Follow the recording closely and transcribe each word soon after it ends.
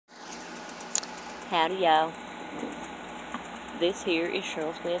Howdy, y'all. This here is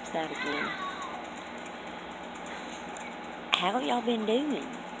Cheryl's website again. How y'all been doing?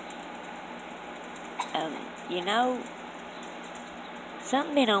 You know,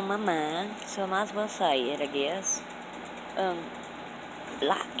 something been on my mind, so I might as well say it, I guess.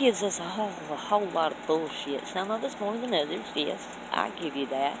 Life gives us a whole lot of bullshit. Some of us more than others, yes, I give you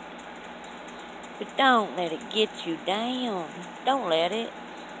that. But don't let it get you down. Don't let it.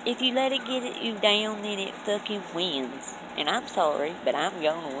 If you let it get you down, then it fucking wins. And I'm sorry, but I'm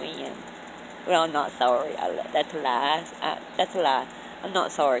gonna win. Well, I'm not sorry. That's a lie. That's a lie. I'm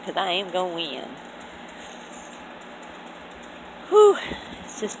not sorry, because I am gonna win. Whew.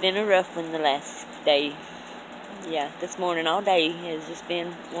 It's just been a rough one the last day. Yeah, this morning all day has just been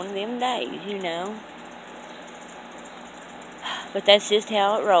one of them days, you know. But that's just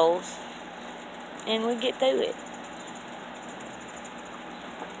how it rolls. And we'll get through it.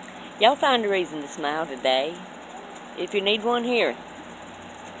 Y'all find a reason to smile today. If you need one, here.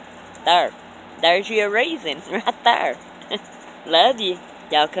 There's your reason, right there. Love you.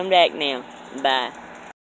 Y'all come back now. Bye.